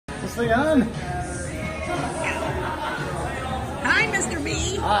This thing on? Hi, Mr.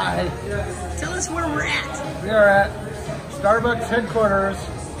 B. Hi. Tell us where we're at. We are at Starbucks headquarters,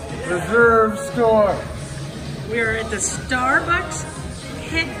 Reserve Store. We are at the Starbucks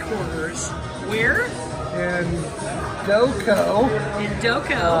headquarters. Where? In Doco. In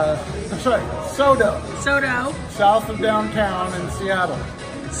Doco. Sorry, Sodo. Sodo. South of downtown in Seattle.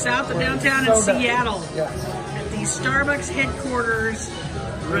 South of downtown in Seattle. Yes. At the Starbucks headquarters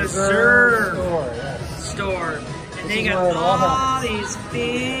Reserve Store. And they got all these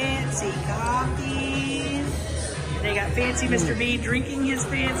fancy coffees. They got fancy Mr. B drinking his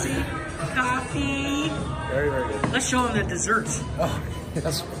fancy coffee. Very, very good. Let's show them the desserts. Oh,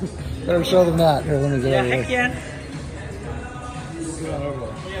 yes. Better show them that. Here, let me get over heck here.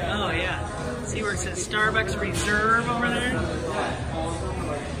 Yeah. Oh, yeah. See where it says Starbucks Reserve over there?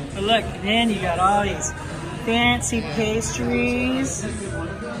 But look, then you got all these fancy pastries.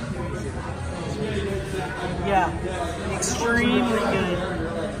 Yeah, extremely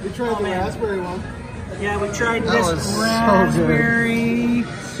good. We tried the raspberry one. Yeah, we tried this raspberry.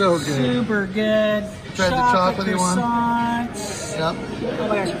 So good. Super good. Tried the chocolatey one. Yep. Oh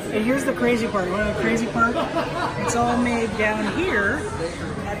my gosh. And here's the crazy part. You want to know the crazy part? It's all made down here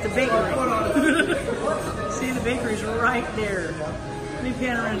at the bakery. See, the bakery's right there. Let me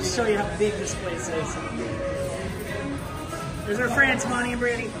pan around and show you how big this place is. There's our friends, Monty and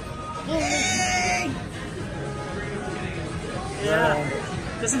Brady. Yay! Yeah.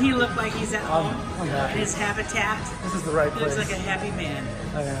 Doesn't he look like he's at home in his habitat? This is the right place. He looks like a happy man.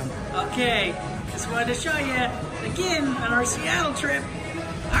 I am. Okay, just wanted to show you again on our Seattle trip.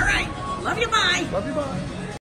 All right, love you, bye. Love you, bye.